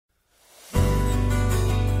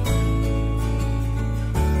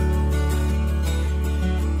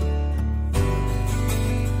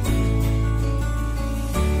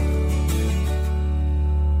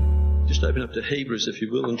open up to Hebrews, if you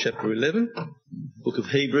will, in chapter 11. Book of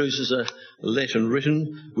Hebrews is a letter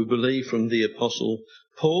written, we believe, from the Apostle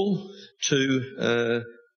Paul to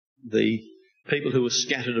the people who were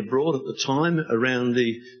scattered abroad at the time around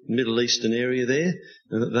the Middle Eastern area there,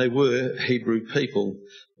 and that they were Hebrew people.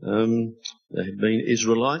 They had been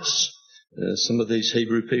Israelites. Some of these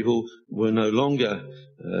Hebrew people were no longer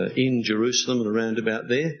in Jerusalem and around about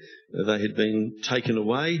there. They had been taken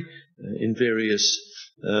away in various,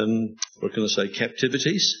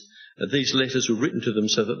 captivities. These letters were written to them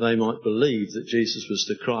so that they might believe that Jesus was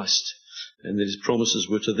the Christ and that his promises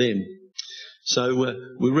were to them. So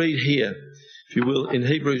we read here, if you will, in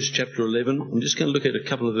Hebrews chapter 11. I'm just going to look at a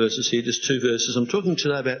couple of verses here, just two verses. I'm talking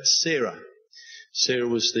today about Sarah. Sarah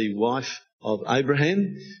was the wife of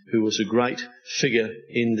Abraham, who was a great figure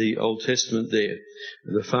in the Old Testament there,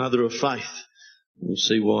 the father of faith. We'll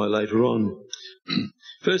see why later on.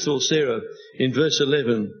 First of all, Sarah, in verse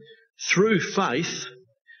 11, through faith,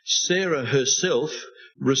 Sarah herself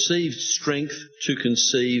received strength to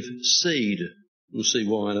conceive seed. We'll see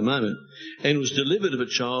why in a moment. And was delivered of a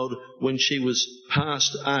child when she was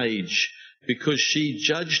past age, because she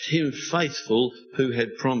judged him faithful who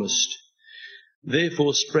had promised.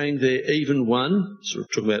 Therefore sprang there even one, so we're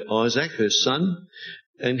talking about Isaac, her son,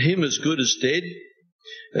 and him as good as dead,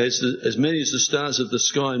 as many as the stars of the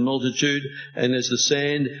sky in multitude, and as the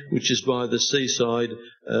sand which is by the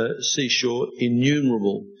seashore,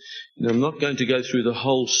 innumerable. Now, I'm not going to go through the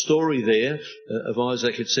whole story there of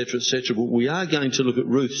Isaac, etc., but we are going to look at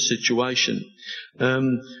Ruth's situation.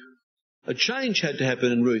 A change had to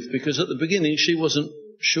happen in Ruth, because at the beginning she wasn't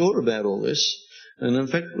sure about all this. And in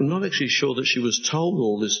fact, we're not actually sure that she was told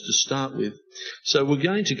all this to start with. So we're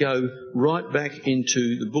going to go right back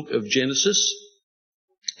into the book of Genesis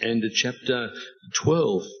and to chapter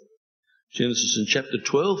 12. Genesis in chapter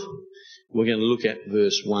 12, we're going to look at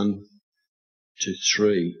verse 1 to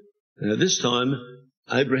 3. Now this time,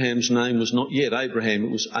 Abraham's name was not yet Abraham,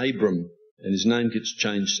 it was Abram, and his name gets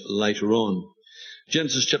changed later on.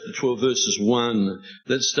 Genesis chapter 12, verses 1.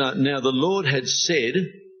 Let's start. Now the Lord had said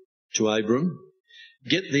to Abram,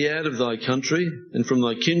 get thee out of thy country and from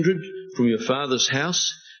thy kindred, from your father's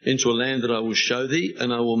house, into a land that I will show thee,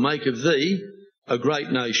 and I will make of thee a great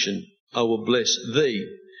nation. I will bless thee,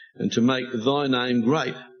 and to make thy name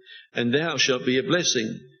great, and thou shalt be a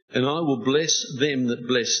blessing. And I will bless them that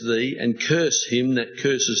bless thee, and curse him that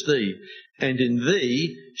curses thee. And in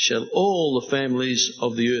thee shall all the families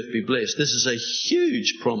of the earth be blessed. This is a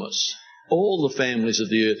huge promise. All the families of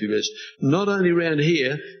the earth be blessed. Not only around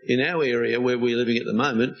here, in our area where we're living at the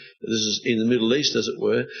moment, this is in the Middle East as it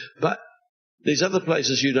were, but these other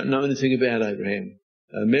places you don't know anything about, Abraham.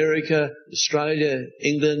 America, Australia,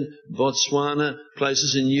 England, Botswana,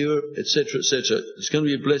 places in Europe, etc., etc. It's going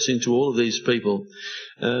to be a blessing to all of these people.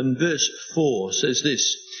 Verse 4 says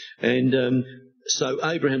this, and so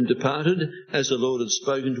Abraham departed, as the Lord had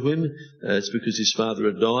spoken to him. It's because his father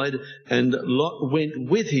had died. And Lot went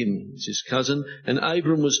with him, it's his cousin. And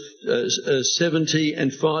Abram was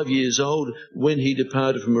 75 years old when he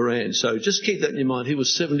departed from Haran. So just keep that in your mind. He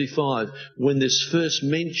was 75 when this first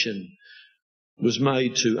mention was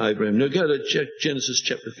made to Abraham. Now go to Genesis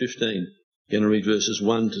chapter 15. You're going to read verses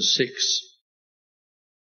 1 to 6.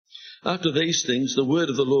 After these things, the word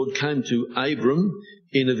of the Lord came to Abram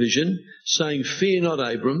in a vision, saying, fear not,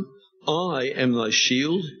 Abram, I am thy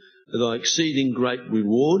shield, thy exceeding great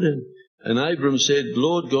reward. And Abram said,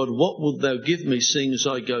 Lord God, what wilt thou give me, seeing as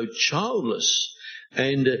I go childless?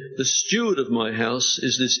 And the steward of my house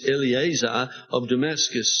is this Eliezer of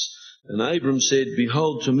Damascus. And Abram said,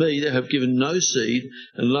 behold, to me they have given no seed,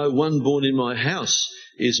 and lo, one born in my house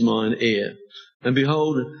is mine heir. And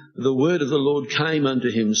behold, the word of the Lord came unto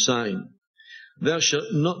him, saying, this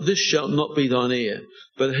shall not be thine heir,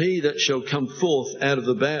 but he that shall come forth out of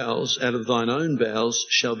the bowels, out of thine own bowels,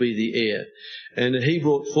 shall be the heir. And he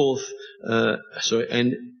brought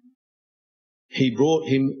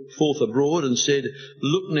him forth abroad and said,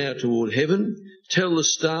 look now toward heaven, tell the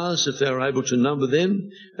stars if thou art able to number them.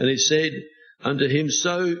 And he said unto him,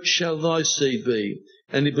 so shall thy seed be.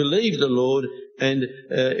 And he believed the Lord, and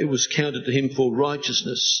it was counted to him for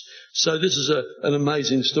righteousness. So this is an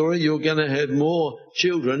amazing story. You're going to have more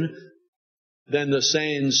children than the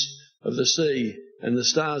sands of the sea and the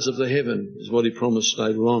stars of the heaven, is what he promised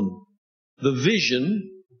later on. The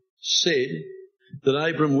vision said that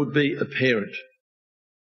Abram would be a parent.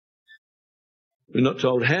 We're not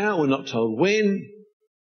told how, we're not told when.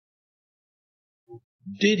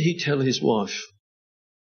 Did he tell his wife?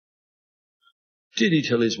 Did he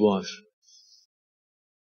tell his wife?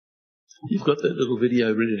 You've got that little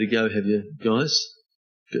video ready to go, have you, guys?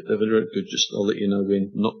 Very good. Just I'll let you know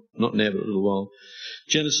when. Not now, but a little while.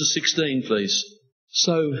 Genesis 16, please.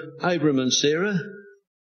 So Abram and Sarah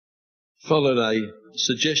followed a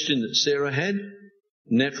suggestion that Sarah had.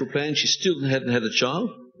 Natural plan. She still hadn't had a child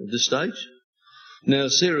at this stage. Now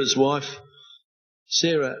Sarah,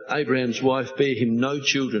 Abraham's wife, bare him no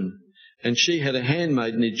children, and she had a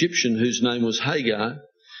handmaid, an Egyptian, whose name was Hagar.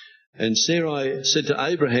 And Sarai said to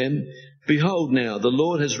Abraham, Behold now, the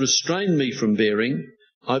Lord has restrained me from bearing.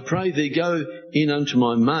 I pray thee, go in unto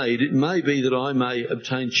my maid. It may be that I may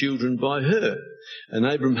obtain children by her. And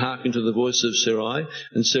Abram hearkened to the voice of Sarai,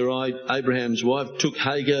 and Sarai, Abraham's wife, took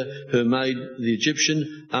Hagar, her maid, the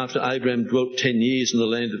Egyptian, after Abraham dwelt 10 years in the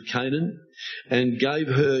land of Canaan, and gave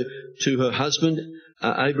her to her husband,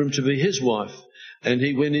 Abram, to be his wife. And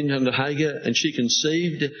he went in unto Hagar, and she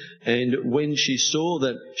conceived, and when she saw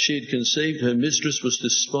that she had conceived, her mistress was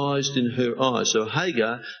despised in her eyes. So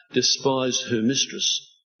Hagar despised her mistress.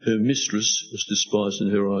 Her mistress was despised in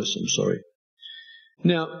her eyes,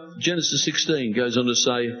 Now, Genesis 16 goes on to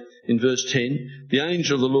say, in verse 10, the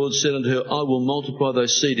angel of the Lord said unto her, I will multiply thy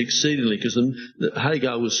seed exceedingly, because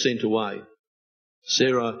Hagar was sent away.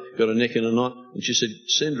 Sarah got a neck and a knot, and she said,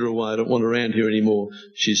 send her away, I don't want her around here anymore.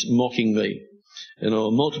 She's mocking me. And I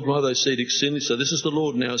will multiply thy seed exceedingly. So this is the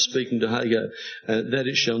Lord now speaking to Hagar, that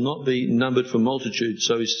it shall not be numbered for multitude.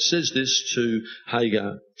 So he says this to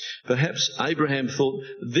Hagar. Perhaps Abraham thought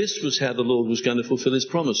this was how the Lord was going to fulfill his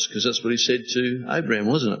promise, because that's what he said to Abraham,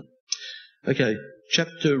 wasn't it? Okay,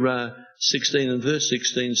 chapter 16 and verse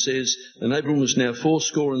 16 says, and Abraham was now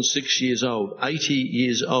 86 years old, 80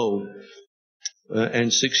 years old,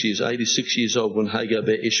 and 6 years, 86 years old when Hagar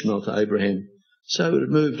bare Ishmael to Abraham. So it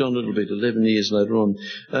moved on a little bit, 11 years later on.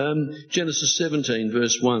 Genesis 17,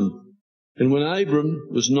 verse 1. And when Abram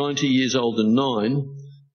was 90 years old and 9,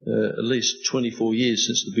 at least 24 years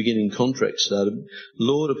since the beginning contract started,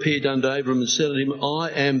 Lord appeared unto Abram and said unto him, I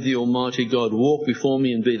am the Almighty God. Walk before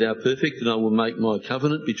me and be thou perfect, and I will make my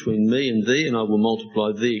covenant between me and thee, and I will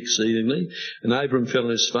multiply thee exceedingly. And Abram fell on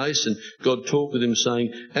his face, and God talked with him,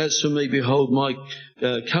 saying, As for me, behold, my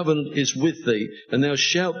covenant is with thee, and thou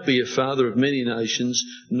shalt be a father of many nations.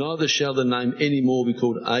 Neither shall the name any more be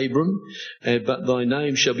called Abram, but thy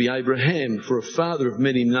name shall be Abraham, for a father of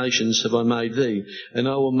many nations have I made thee. And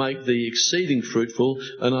I will make thee exceeding fruitful,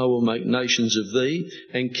 and I will make nations of thee,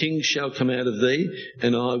 and kings shall come out of thee,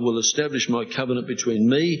 and I will establish my covenant between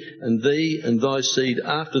me and thee and thy seed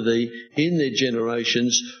after thee in their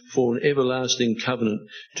generations, for an everlasting covenant,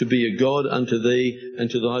 to be a God unto thee and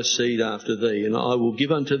to thy seed after thee. And I will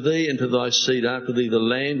give unto thee and to thy seed after thee the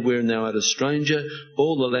land wherein thou art a stranger,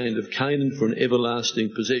 all the land of Canaan, for an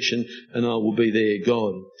everlasting possession, and I will be their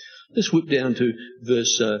God. Let's whip down to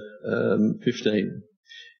verse 15.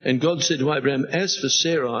 And God said to Abraham, As for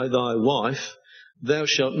Sarai thy wife, thou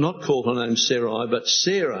shalt not call her name Sarai, but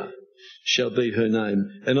Sarah shall be her name,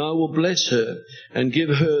 and I will bless her and give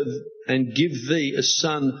thee a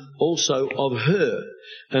son also of her,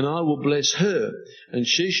 and I will bless her, and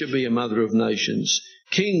she shall be a mother of nations.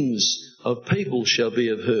 Kings of people shall be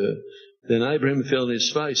of her. Then Abraham fell on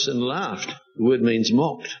his face and laughed. The word means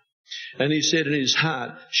mocked. And he said in his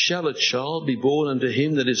heart, Shall a child be born unto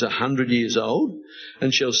him that is 100 years old?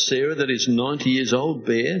 And shall Sarah that is 90 years old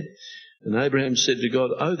bear? And Abraham said to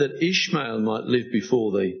God, Oh, that Ishmael might live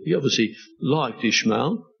before thee. He obviously liked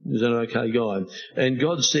Ishmael. He was an okay guy. And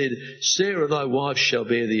God said, Sarah thy wife shall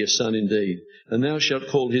bear thee a son indeed, and thou shalt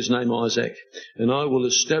call his name Isaac. And I will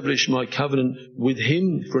establish my covenant with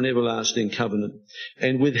him for an everlasting covenant,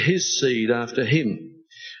 and with his seed after him.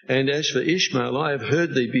 And as for Ishmael, I have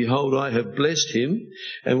heard thee. Behold, I have blessed him,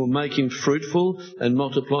 and will make him fruitful, and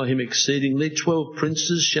multiply him exceedingly. 12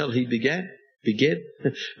 princes shall he beget,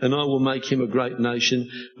 and I will make him a great nation.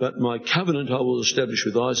 But my covenant I will establish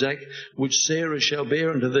with Isaac, which Sarah shall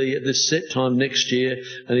bear unto thee at this set time next year.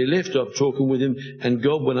 And he left off talking with him, and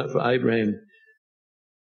God went up for Abraham.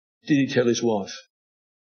 Did he tell his wife?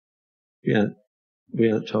 We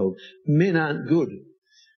aren't told. Men aren't good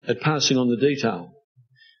at passing on the detail.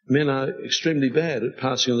 Men are extremely bad at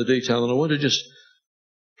passing on the detail. And I want to just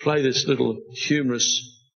play this little humorous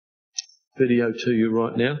video to you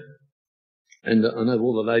right now. And I know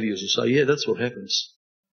all the ladies will say, yeah, that's what happens.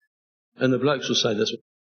 And the blokes will say, that's what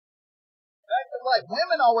happens. Fact of life,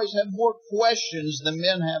 women always have more questions than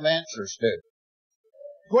men have answers to.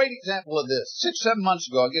 Great example of this. 6-7 months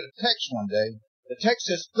ago, I get a text one day. The text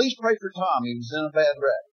says, Please pray for Tom. He was in a bad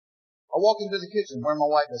wreck. I walk into the kitchen where my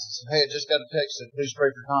wife is. I said, Hey, I just got a text that please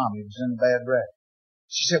pray for Tom. He was in a bad wreck.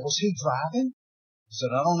 She said, Was he driving? I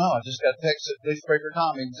said, I don't know. I just got a text that please pray for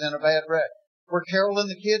Tom. He was in a bad wreck. Were Carol and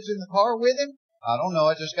the kids in the car with him? I don't know.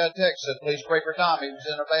 I just got a text that said, please pray for Tom. He was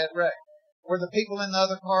in a bad wreck. Were the people in the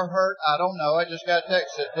other car hurt? I don't know. I just got a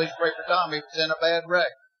text that said, please pray for Tom. He was in a bad wreck.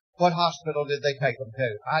 What hospital did they take him to?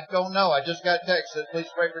 I don't know. I just got a text that said, please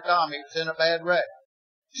pray for Tom. He was in a bad wreck.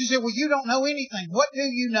 She said, well, you don't know anything. What do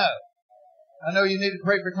you know? I know you need to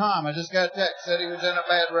pray for Tom. I just got a text that said he was in a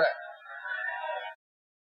bad wreck.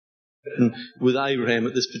 With Abraham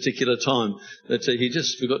at this particular time, that he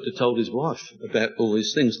just forgot to tell his wife about all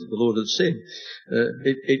these things that the Lord had said.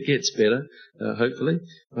 It gets better, hopefully.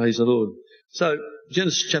 Praise the Lord. So,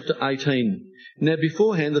 Genesis chapter 18. Now,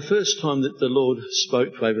 beforehand, the first time that the Lord spoke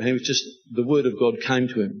to Abraham, it was just the word of God came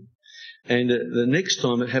to him. And the next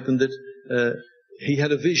time it happened that he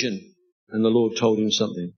had a vision, and the Lord told him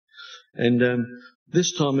something. And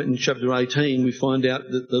this time in chapter 18, we find out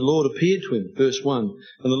that the Lord appeared to him, verse 1.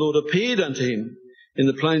 And the Lord appeared unto him in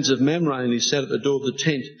the plains of Mamre, and he sat at the door of the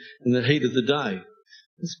tent in the heat of the day.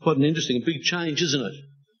 It's quite an interesting, a big change, isn't it?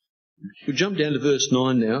 We jump down to verse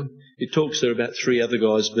 9 now. It talks there about 3 other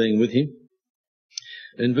guys being with him.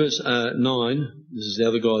 In verse 9, this is the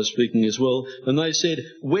other guys speaking as well, and they said,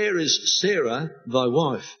 where is Sarah, thy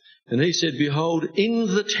wife? And he said, behold, in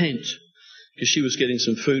the tent, because she was getting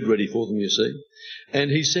some food ready for them, you see. And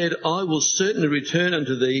he said, I will certainly return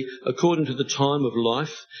unto thee according to the time of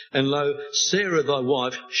life, and lo, Sarah thy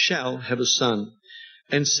wife shall have a son.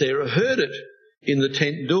 And Sarah heard it in the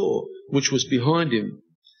tent door, which was behind him.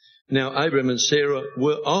 Now Abraham and Sarah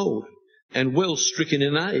were old, and well stricken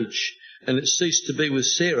in age, and it ceased to be with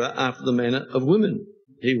Sarah after the manner of women.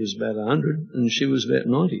 He was about 100, and she was about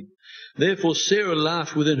 90. Therefore Sarah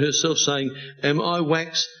laughed within herself, saying,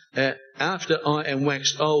 after I am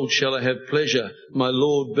waxed old, shall I have pleasure, my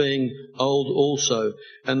Lord being old also?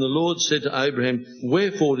 And the Lord said to Abraham,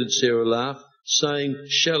 wherefore did Sarah laugh, saying,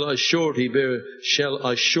 shall I surely bear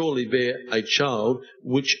a child,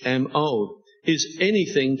 which am old? Is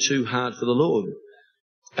anything too hard for the Lord?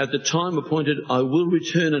 At the time appointed, I will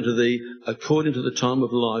return unto thee according to the time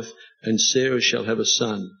of life, and Sarah shall have a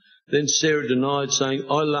son. Then Sarah denied, saying,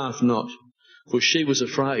 I laugh not, for she was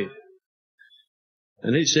afraid.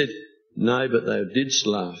 And he said, nay, but thou didst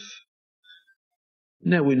laugh.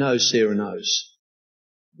 Now we know Sarah knows.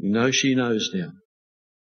 We know she knows now.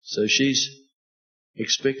 So she's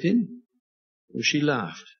expecting, or she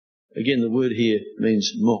laughed. Again, the word here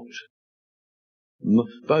means mocked.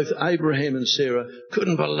 Both Abraham and Sarah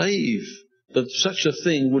couldn't believe that such a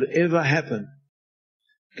thing would ever happen.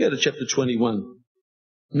 Go to chapter 21.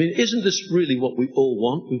 I mean, isn't this really what we all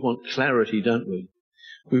want? We want clarity, don't we?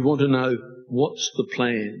 We want to know what's the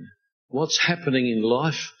plan, what's happening in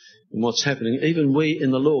life, and what's happening. Even we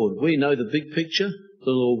in the Lord, we know the big picture.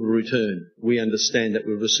 The Lord will return. We understand that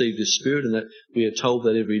we've received His Spirit and that we are told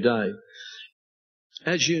that every day.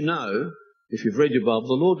 As you know, if you've read your Bible,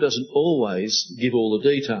 the Lord doesn't always give all the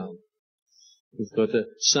detail. We've got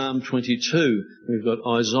Psalm 22, we've got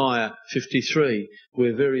Isaiah 53,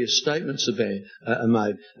 where various statements are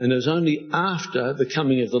made. And it was only after the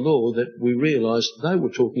coming of the Lord that we realised they were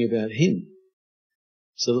talking about Him.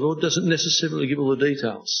 So the Lord doesn't necessarily give all the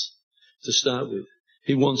details to start with.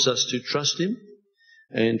 He wants us to trust Him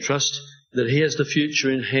and trust that He has the future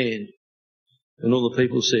in hand. And all the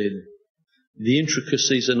people said, the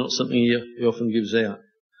intricacies are not something He often gives out.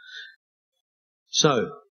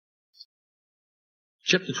 So,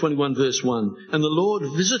 chapter 21, verse 1. And the Lord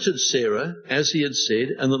visited Sarah as He had said,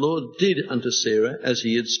 and the Lord did unto Sarah as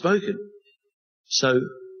He had spoken. So,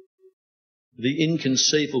 the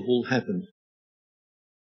inconceivable happened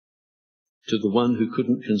to the one who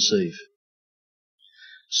couldn't conceive.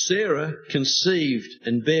 Sarah conceived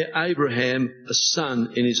and bare Abraham a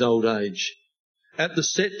son in his old age, at the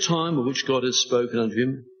set time of which God had spoken unto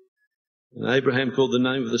him. And Abraham called the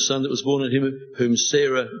name of the son that was born unto him, whom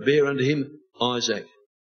Sarah bare unto him, Isaac.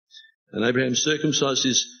 And Abraham circumcised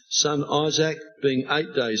his son Isaac, being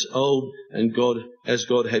 8 days old, and as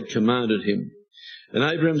God had commanded him. And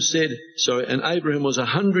Abraham was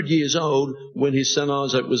 100 years old when his son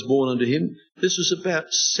Isaac was born unto him. This was about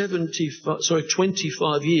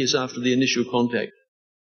 25 years after the initial contact.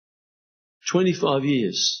 25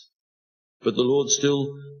 years. But the Lord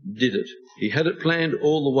still did it. He had it planned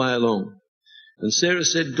all the way along. And Sarah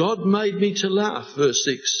said, God made me to laugh, verse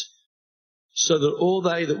 6, so that all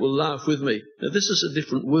they that will laugh with me. Now this is a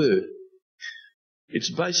different word. It's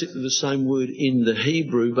basically the same word in the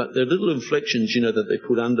Hebrew, but there are little inflections, that they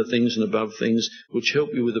put under things and above things, which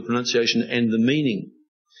help you with the pronunciation and the meaning.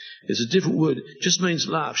 It's a different word. It just means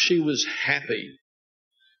laugh. She was happy.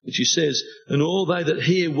 And she says, and all they that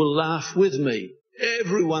hear will laugh with me.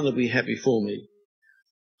 Everyone will be happy for me.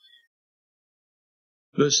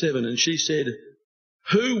 Verse 7, and she said,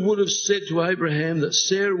 Who would have said to Abraham that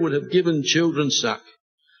Sarah would have given children suck?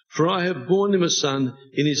 For I have borne him a son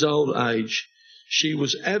in his old age. She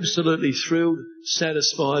was absolutely thrilled,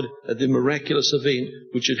 satisfied at the miraculous event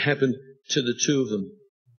which had happened to the two of them.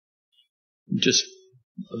 Just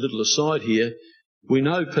a little aside here, we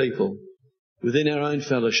know people within our own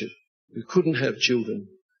fellowship who couldn't have children.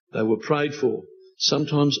 They were prayed for,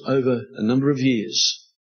 sometimes over a number of years,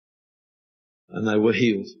 and they were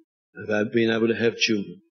healed of being able to have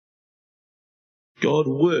children. God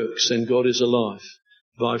works and God is alive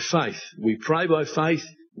by faith. We pray by faith,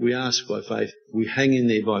 we ask by faith, we hang in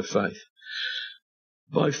there by faith.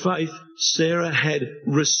 By faith, Sarah had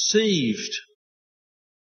received.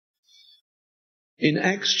 In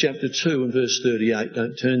Acts chapter 2 and verse 38,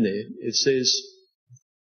 don't turn there, it says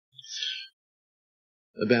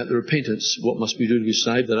about the repentance, what must we do to be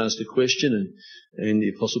saved? They asked a question, and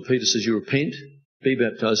the Apostle Peter says, you repent, be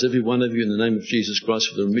baptized, every one of you, in the name of Jesus Christ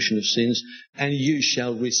for the remission of sins, and you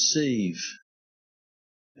shall receive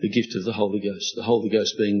the gift of the Holy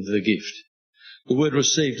Ghost being the gift. The word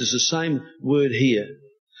received is the same word here.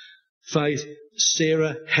 Faith,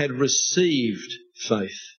 Sarah had received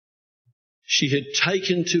faith. She had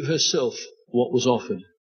taken to herself what was offered.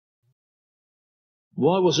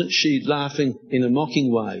 Why wasn't she laughing in a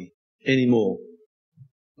mocking way anymore?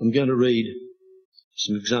 I'm going to read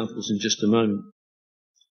some examples in just a moment.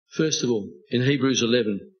 First of all, in Hebrews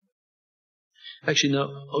 11. Actually, no,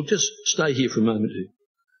 I'll just stay here for a moment.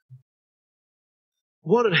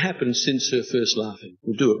 What had happened since her first laughing?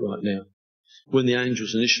 We'll do it right now. When the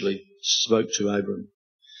angels initially spoke to Abram.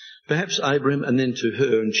 Perhaps Abram, and then to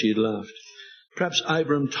her, and she had laughed. Perhaps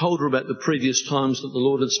Abram told her about the previous times that the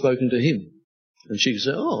Lord had spoken to him. And she could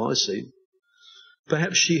say, oh, I see.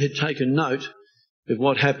 Perhaps she had taken note of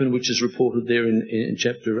what happened, which is reported there in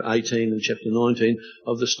chapter 18 and chapter 19,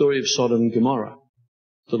 of the story of Sodom and Gomorrah.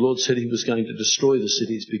 The Lord said he was going to destroy the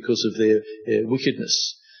cities because of their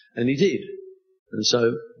wickedness. And he did. And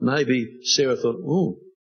so maybe Sarah thought, oh,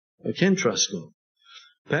 I can trust God.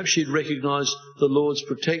 Perhaps she'd recognised the Lord's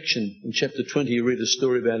protection. In chapter 20 you read a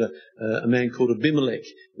story about a man called Abimelech.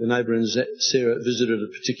 The neighbour and Sarah visited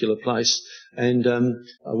a particular place, and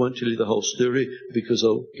I won't tell you the whole story because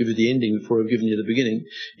I'll give you the ending before I've given you the beginning.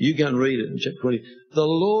 You go and read it in chapter 20. The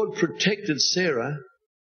Lord protected Sarah.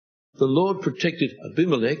 The Lord protected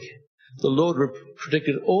Abimelech. The Lord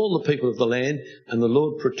protected all the people of the land, and the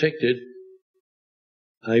Lord protected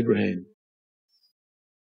Abraham.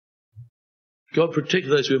 God protected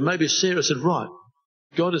those people. Maybe Sarah said, right,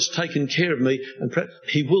 God has taken care of me, and perhaps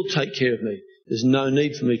he will take care of me. There's no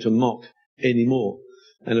need for me to mock anymore.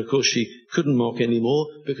 And of course she couldn't mock anymore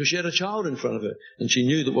because she had a child in front of her, and she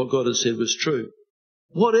knew that what God had said was true.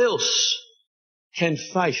 What else can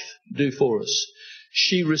faith do for us?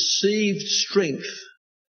 She received strength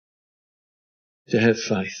to have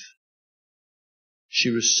faith.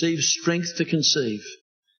 She received strength to conceive.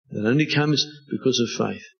 That only comes because of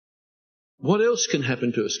faith. What else can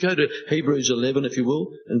happen to us? Go to Hebrews 11, if you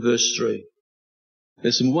will, and verse 3.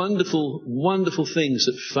 There's some wonderful, wonderful things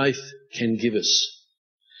that faith can give us.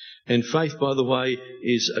 And faith, by the way,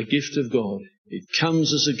 is a gift of God. It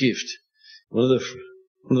comes as a gift. One of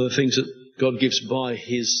the things that God gives by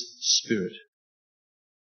his Spirit.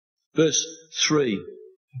 Verse 3.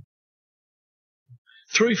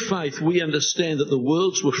 Through faith we understand that the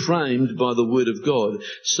worlds were framed by the word of God,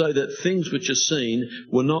 so that things which are seen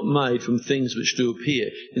were not made from things which do appear.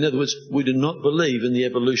 In other words, we do not believe in the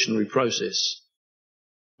evolutionary process.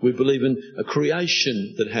 We believe in a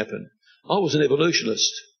creation that happened. I was an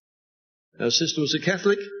evolutionist. Our sister was a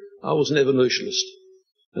Catholic. I was an evolutionist.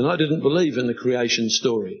 And I didn't believe in the creation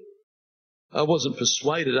story. I wasn't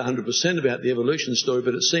persuaded 100% about the evolution story,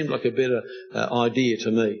 but it seemed like a better idea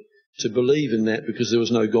to me to believe in that because there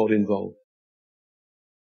was no God involved.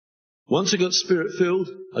 Once I got Spirit-filled,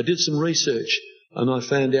 I did some research and I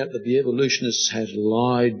found out that the evolutionists had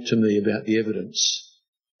lied to me about the evidence.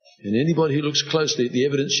 And anybody who looks closely at the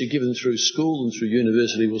evidence you're given through school and through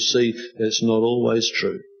university will see that it's not always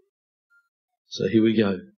true. So here we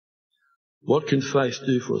go. What can faith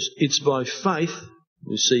do for us? It's by faith,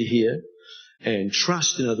 we see here, and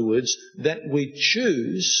trust, in other words, that we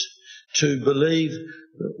choose to believe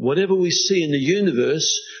that whatever we see in the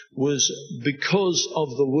universe was because of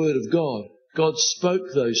the Word of God. God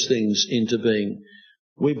spoke those things into being.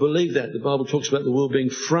 We believe that. The Bible talks about the world being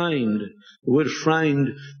framed. The word framed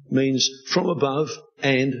means from above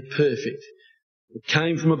and perfect. It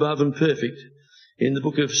came from above and perfect. In the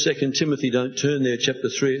book of 2 Timothy, don't turn there, chapter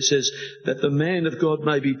 3, it says that the man of God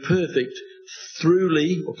may be perfect,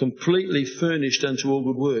 thoroughly or completely furnished unto all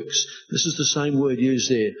good works. This is the same word used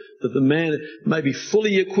there, that the man may be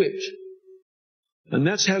fully equipped. And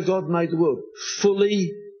that's how God made the world,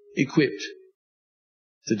 fully equipped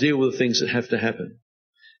to deal with the things that have to happen.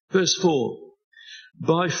 Verse 4,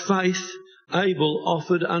 by faith Abel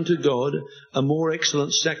offered unto God a more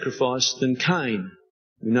excellent sacrifice than Cain.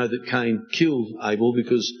 We know that Cain killed Abel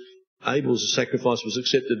because Abel's sacrifice was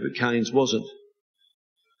accepted but Cain's wasn't.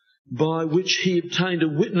 By which he obtained a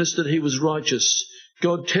witness that he was righteous,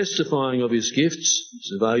 God testifying of his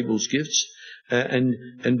gifts, of Abel's gifts,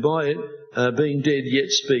 and by it being dead yet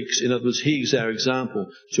speaks. In other words, he is our example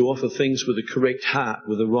to offer things with a correct heart,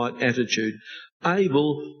 with the right attitude.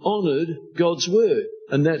 Abel honoured God's word,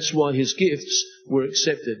 and that's why his gifts were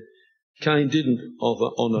accepted. Cain didn't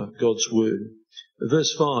honour God's word.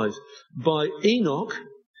 Verse 5, by Enoch,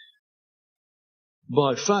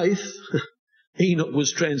 by faith, Enoch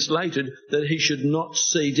was translated that he should not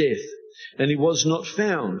see death, and he was not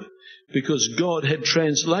found, because God had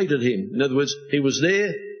translated him. In other words, he was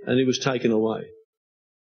there and he was taken away.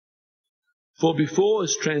 For before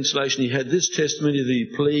his translation he had this testimony that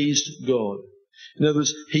he pleased God. In other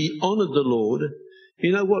words, he honoured the Lord.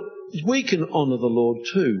 You know what? We can honour the Lord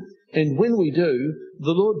too. And when we do,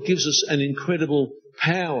 the Lord gives us an incredible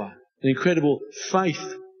power, an incredible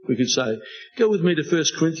faith, we could say. Go with me to 1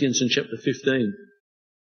 Corinthians in chapter 15.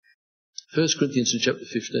 1 Corinthians in chapter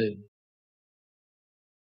 15.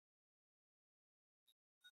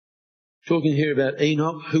 Talking here about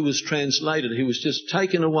Enoch, who was translated. He was just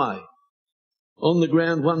taken away. On the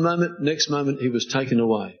ground one moment, next moment he was taken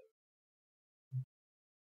away.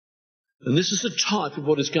 And this is the type of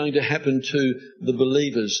what is going to happen to the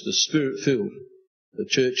believers, the Spirit-filled, the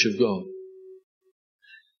church of God.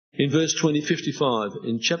 In verse 55,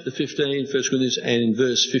 in chapter 15, 1 Corinthians, and in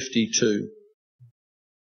verse 52.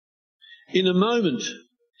 In a moment,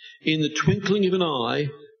 in the twinkling of an eye,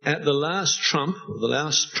 at the last trump, or the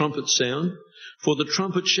last trumpet sound, for the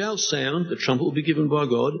trumpet shall sound, the trumpet will be given by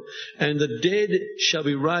God, and the dead shall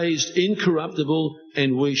be raised incorruptible,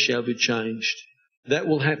 and we shall be changed. That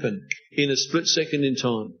will happen in a split second in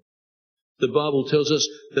time. The Bible tells us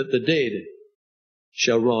that the dead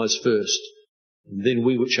shall rise first, and then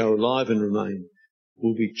we which are alive and remain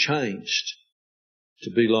will be changed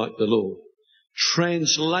to be like the Lord.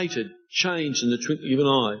 Translated, changed in the twinkling of an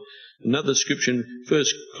eye. Another scripture,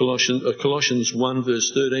 Colossians 1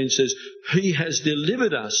 verse 13 says, He has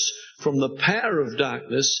delivered us from the power of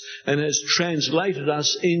darkness and has translated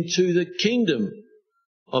us into the kingdom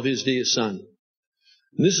of His dear Son.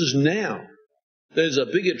 And this is now. There's a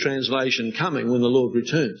bigger translation coming when the Lord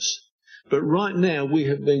returns. But right now we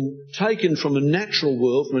have been taken from a natural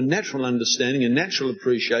world, from a natural understanding, a natural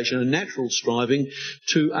appreciation, a natural striving,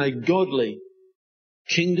 to a godly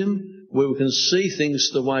kingdom where we can see things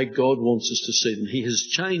the way God wants us to see them. He has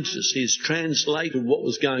changed us. He has translated what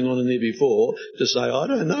was going on in there before to say, I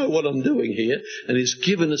don't know what I'm doing here. And He's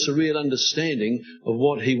given us a real understanding of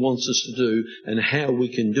what He wants us to do and how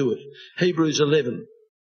we can do it. Hebrews 11,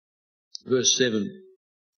 verse 7.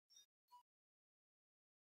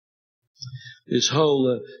 This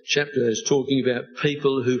whole chapter is talking about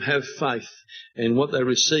people who have faith and what they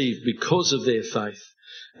receive because of their faith.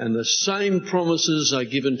 And the same promises are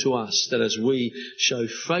given to us, that as we show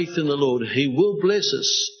faith in the Lord, He will bless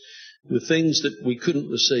us with things that we couldn't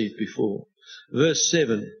receive before. Verse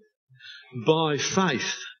 7, by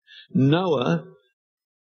faith, Noah,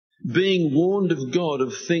 being warned of God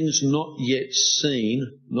of things not yet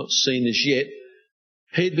seen, not seen as yet,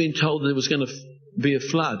 he'd been told there was going to be a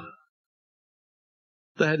flood.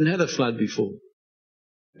 They hadn't had a flood before.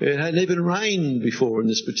 It hadn't even rained before in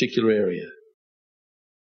this particular area.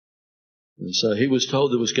 And so he was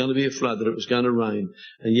told there was going to be a flood, that it was going to rain.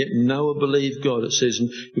 And yet Noah believed God, it says, and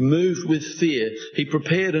moved with fear, he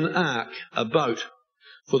prepared an ark, a boat,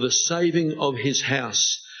 for the saving of his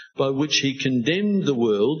house, by which he condemned the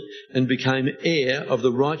world and became heir of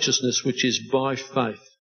the righteousness which is by faith.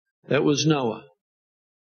 That was Noah,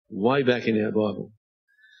 way back in our Bible.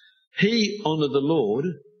 He honoured the Lord,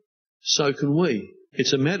 so can we.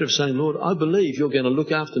 It's a matter of saying, Lord, I believe You're going to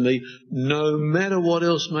look after me no matter what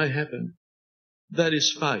else may happen. That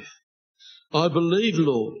is faith. I believe,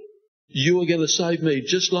 Lord, You are going to save me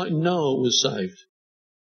just like Noah was saved.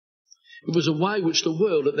 It was a way which the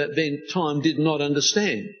world at that then time did not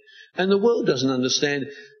understand. And the world doesn't understand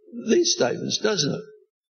these statements, doesn't it?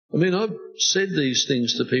 I mean, I've said these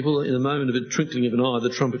things to people in a moment of a twinkling of an eye, the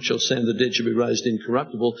trumpet shall sound, the dead shall be raised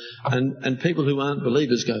incorruptible. And people who aren't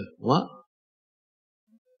believers go, what?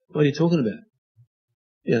 What are you talking about?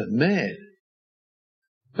 Yeah, mad.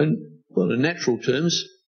 And, well, in natural terms,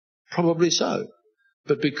 Probably so.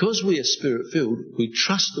 But because we are Spirit-filled, we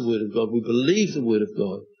trust the Word of God, we believe the Word of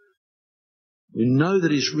God, we know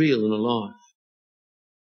that He's real and alive.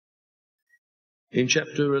 In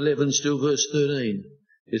chapter 11, still verse 13,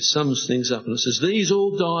 it sums things up and it says, these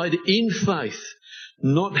all died in faith,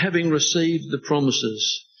 not having received the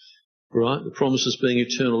promises, right? The promises being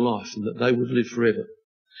eternal life and that they would live forever.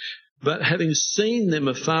 But having seen them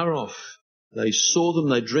afar off, they saw them,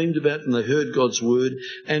 they dreamed about them, they heard God's word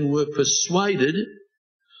and were persuaded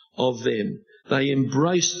of them. They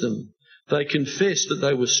embraced them. They confessed that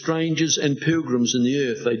they were strangers and pilgrims in the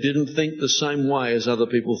earth. They didn't think the same way as other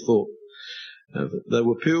people thought. They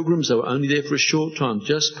were pilgrims, they were only there for a short time,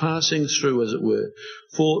 just passing through, as it were.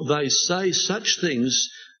 For they say such things,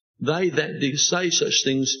 they that say such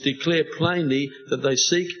things declare plainly that they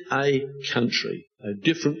seek a country, a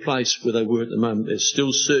different place where they were at the moment. They're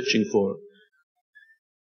still searching for it.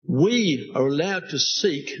 We are allowed to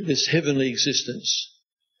seek this heavenly existence.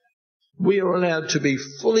 We are allowed to be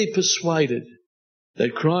fully persuaded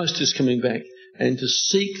that Christ is coming back and to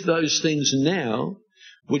seek those things now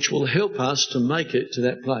which will help us to make it to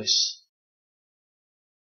that place.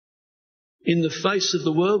 In the face of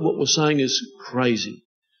the world, what we're saying is crazy.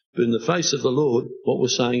 But in the face of the Lord, what we're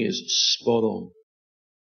saying is spot on.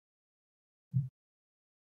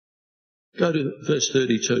 Go to verse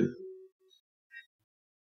 32.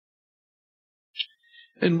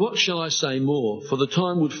 And what shall I say more? For the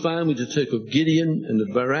time would fail me to talk of Gideon and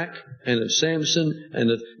of Barak and of Samson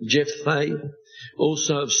and of Jephthah,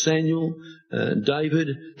 also of Samuel, David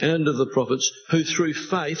and of the prophets, who through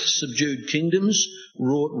faith subdued kingdoms,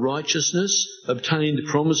 wrought righteousness, obtained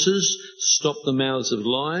promises, stopped the mouths of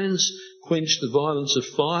lions, quenched the violence of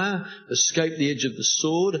fire, escaped the edge of the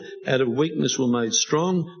sword, out of weakness were made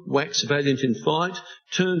strong, waxed valiant in fight,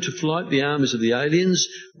 turned to flight the armies of the aliens.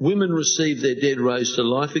 Women received their dead raised to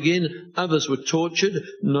life again. Others were tortured,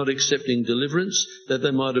 not accepting deliverance, that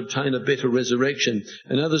they might obtain a better resurrection.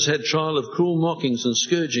 And others had trial of cruel mockings and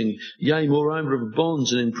scourging, yea, moreover of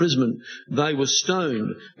bonds and imprisonment. They were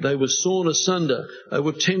stoned, they were sawn asunder, they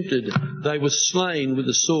were tempted, they were slain with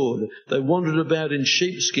the sword. They wandered about in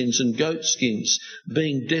sheepskins and goatskins,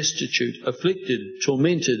 being destitute, afflicted,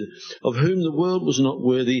 tormented, of whom the world was not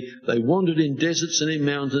worthy. They wandered in deserts and in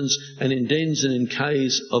mountains and in dens and in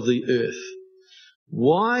caves of the earth.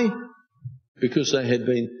 Why? Because they had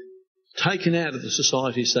been taken out of the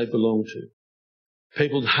societies they belonged to.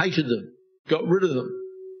 People hated them, got rid of them.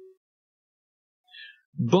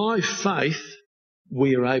 By faith,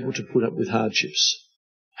 we are able to put up with hardships.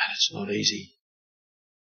 And it's not easy.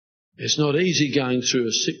 It's not easy going through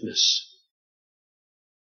a sickness.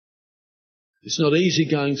 It's not easy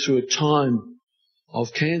going through a time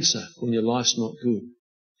of cancer when your life's not good.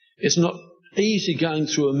 It's not easy going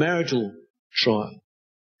through a marital trial.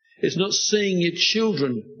 It's not seeing your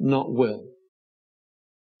children not well.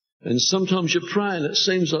 And sometimes you pray and it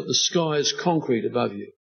seems like the sky is concrete above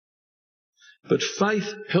you. But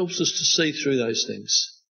faith helps us to see through those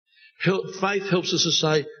things. Faith helps us to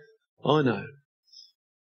say, I know.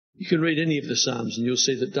 You can read any of the Psalms and you'll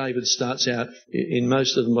see that David starts out in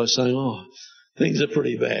most of them by saying, oh, things are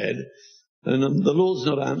pretty bad. And the Lord's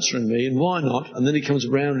not answering me, and why not? And then he comes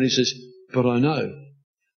around and he says, but I know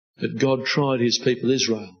that God tried his people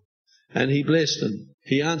Israel, and he blessed them,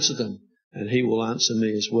 he answered them, and he will answer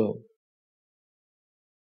me as well.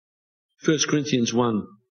 1 Corinthians 1.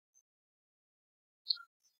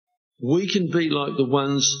 We can be like the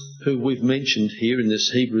ones who we've mentioned here in this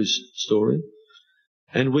Hebrews story,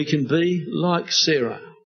 and we can be like Sarah,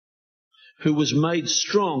 who was made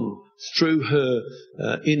strong through her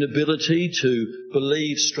inability to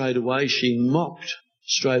believe straight away. She mocked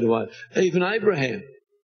straight away. Even Abraham.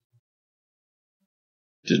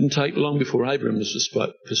 Didn't take long before Abraham was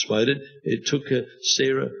persuaded. It took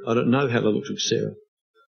Sarah, I don't know how long it took Sarah.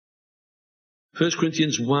 1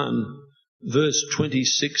 Corinthians 1, verse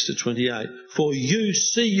 26 to 28. For you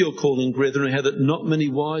see your calling, brethren, how that not many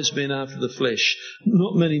wise men after the flesh,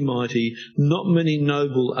 not many mighty, not many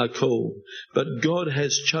noble are called. But God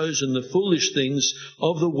has chosen the foolish things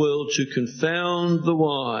of the world to confound the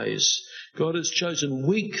wise. God has chosen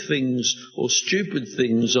weak things or stupid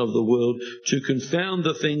things of the world to confound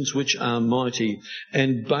the things which are mighty,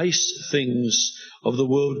 and base things of the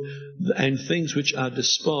world and things which are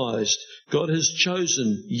despised. God has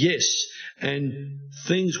chosen, yes, and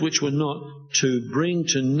things which were not, to bring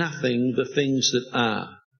to nothing the things that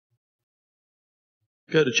are.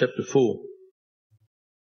 Go to chapter 4.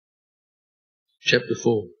 Chapter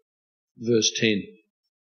 4, verse 10.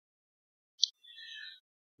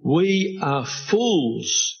 We are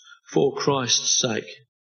fools for Christ's sake.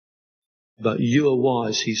 but you are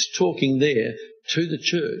wise. He's talking there to the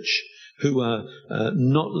church who are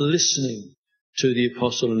not listening to the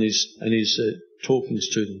apostle and his talkings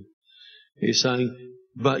to them. He's saying,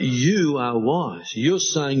 but you are wise. You're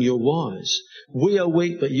saying you're wise. We are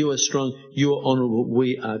weak, but you are strong. You are honourable.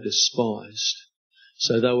 We are despised.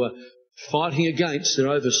 So they were fighting against their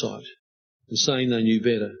oversight and saying they knew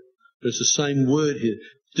better. But it's the same word here.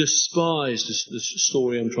 Despised is the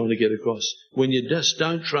story I'm trying to get across. When you just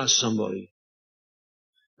don't trust somebody.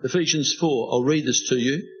 Ephesians 4, I'll read this to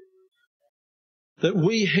you. That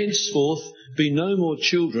we henceforth be no more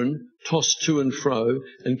children, tossed to and fro,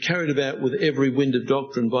 and carried about with every wind of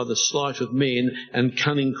doctrine by the sleight of men and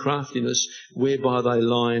cunning craftiness, whereby they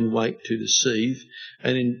lie in wait to deceive.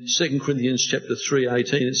 And in 2 Corinthians chapter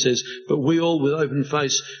 3:18 it says, but we all with open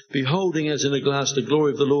face, beholding as in a glass the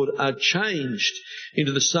glory of the Lord, are changed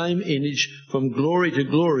into the same image from glory to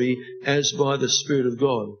glory as by the Spirit of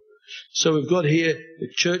God. So we've got here the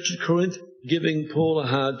church at Corinth giving Paul a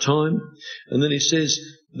hard time. And then he says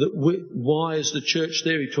that why is the church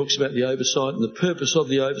there? He talks about the oversight, and the purpose of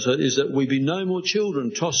the oversight is that we be no more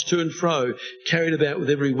children, tossed to and fro, carried about with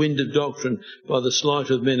every wind of doctrine by the sleight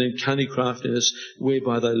of men and cunning craftiness,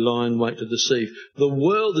 whereby they lie in wait to deceive. The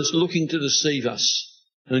world is looking to deceive us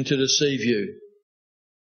and to deceive you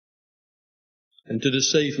and to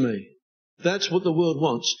deceive me. That's what the world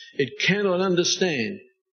wants. It cannot understand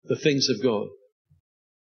the things of God.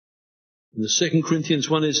 And the 2 Corinthians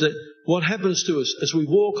 1 is that what happens to us as we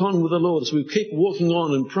walk on with the Lord, as we keep walking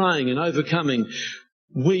on and praying and overcoming,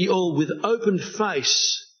 we all with open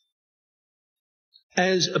face,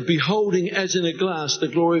 as beholding as in a glass the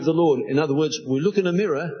glory of the Lord. In other words, we look in a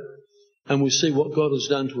mirror and we see what God has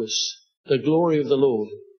done to us, the glory of the Lord.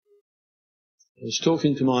 I was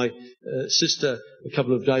talking to my sister a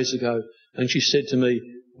couple of days ago, and she said to me,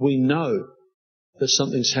 we know that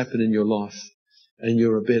something's happened in your life and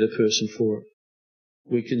you're a better person for it.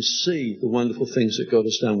 We can see the wonderful things that God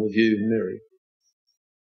has done with you and Mary.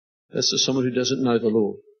 That's for someone who doesn't know the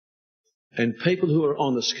Lord. And people who are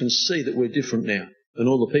honest can see that we're different now than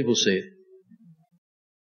all the people said.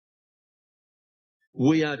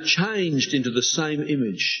 We are changed into the same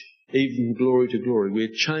image, even glory to glory.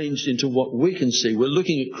 We're changed into what we can see. We're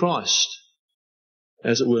looking at Christ,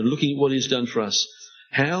 as it were, looking at what He's done for us.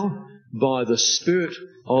 How? By the Spirit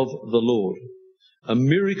of the Lord. A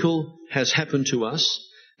miracle has happened to us,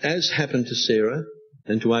 as happened to Sarah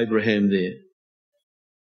and to Abraham there.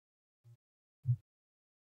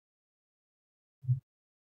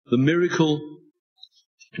 The miracle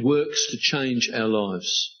works to change our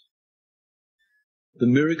lives. The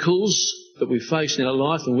miracles that we face in our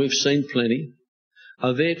life, and we've seen plenty,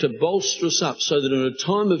 are there to bolster us up so that in a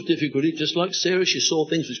time of difficulty, just like Sarah, she saw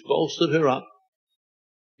things which bolstered her up.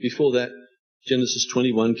 Before that, Genesis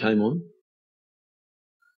 21 came on.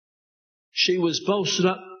 She was bolstered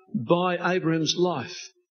up by Abraham's life,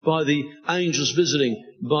 by the angels visiting,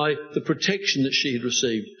 by the protection that she had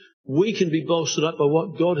received. We can be bolstered up by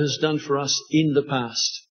what God has done for us in the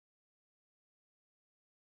past.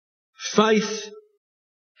 Faith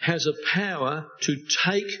has a power to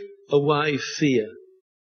take away fear.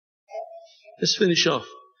 Let's finish off.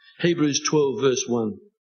 Hebrews 12 verse 1.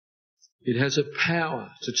 It has a power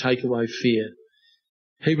to take away fear.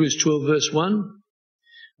 Hebrews 12 verse 1.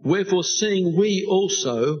 Wherefore, seeing we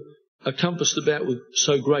also are compassed about with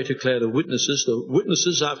so great a cloud of witnesses. The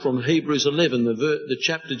witnesses are from Hebrews 11, the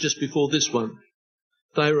chapter just before this one.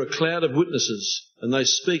 They are a cloud of witnesses, and they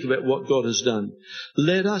speak about what God has done.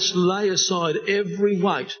 Let us lay aside every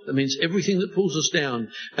weight, that means everything that pulls us down,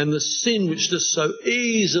 and the sin which does so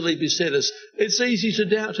easily beset us. It's easy to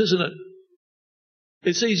doubt, isn't it?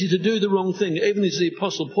 It's easy to do the wrong thing. Even as the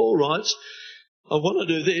Apostle Paul writes, I want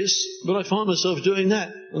to do this, but I find myself doing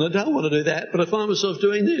that. And I don't want to do that, but I find myself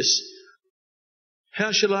doing this.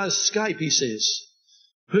 How shall I escape, he says.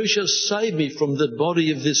 Who shall save me from the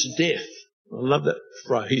body of this death? I love that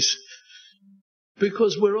phrase.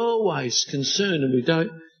 Because we're always concerned and we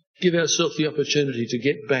don't give ourselves the opportunity to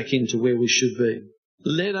get back into where we should be.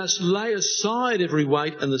 Let us lay aside every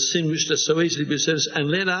weight and the sin which does so easily beset us, and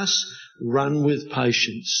let us run with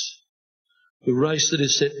patience the race that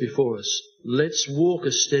is set before us. Let's walk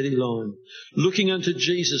a steady line, looking unto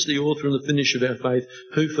Jesus, the author and the finisher of our faith,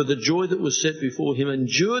 who for the joy that was set before him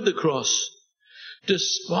endured the cross,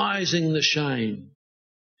 despising the shame,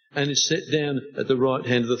 and is set down at the right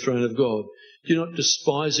hand of the throne of God. Do you know what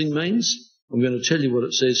despising means? I'm going to tell you what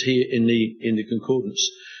it says here in the concordance.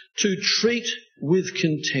 To treat with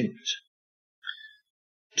contempt.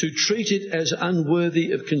 To treat it as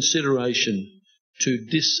unworthy of consideration. To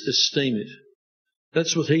disesteem it.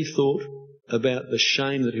 That's what he thought. about the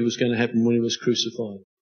shame that he was going to happen when he was crucified.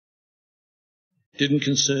 Didn't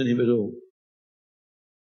concern him at all.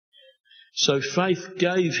 So faith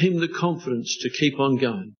gave him the confidence to keep on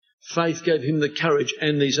going. Faith gave him the courage,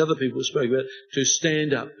 and these other people spoke about, to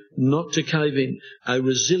stand up, not to cave in, a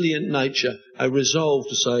resilient nature, a resolve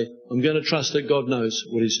to say, I'm going to trust that God knows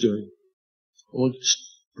what he's doing. I want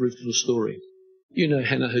a brief little story. You know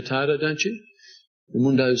Hannah Hurtado, don't you?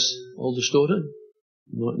 Mundo's oldest daughter.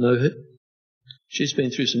 You might know her. She's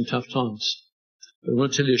been through some tough times. But I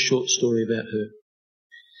want to tell you a short story about her.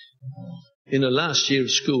 In her last year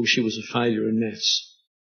of school, she was a failure in maths.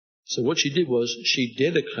 So what she did was she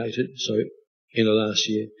dedicated, in her last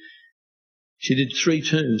year, she did 3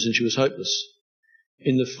 terms and she was hopeless.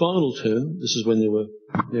 In the final term, this is when there were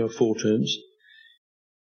now 4 terms,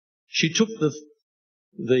 she took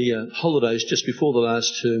the holidays just before the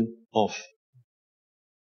last term off.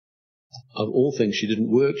 Of all things, she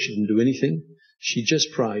didn't work, she didn't do anything. She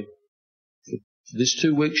just prayed. For this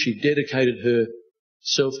 2 weeks, she dedicated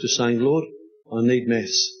herself to saying, Lord, I need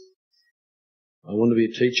maths. I want to be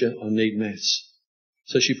a teacher, I need maths.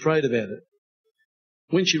 So she prayed about it.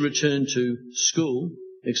 When she returned to school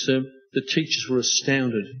next term, the teachers were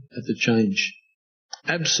astounded at the change.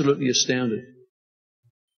 Absolutely astounded.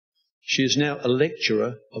 She is now a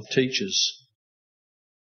lecturer of teachers.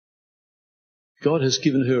 God has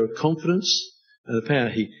given her a confidence and a power.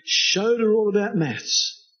 He showed her all about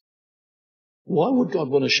maths. Why would God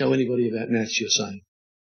want to show anybody about maths, you're saying?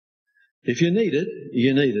 If you need it,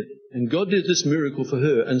 you need it. And God did this miracle for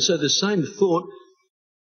her. And so the same thought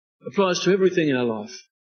applies to everything in our life.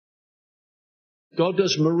 God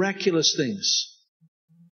does miraculous things.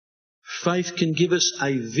 Faith can give us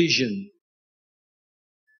a vision,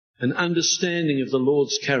 an understanding of the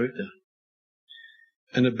Lord's character,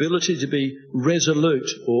 an ability to be resolute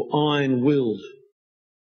or iron-willed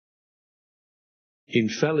in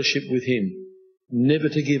fellowship with Him, never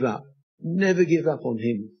to give up on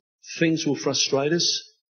Him. Things will frustrate us,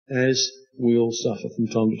 as we all suffer from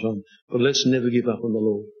time to time, but let's never give up on the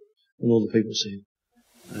Lord. And all the people said.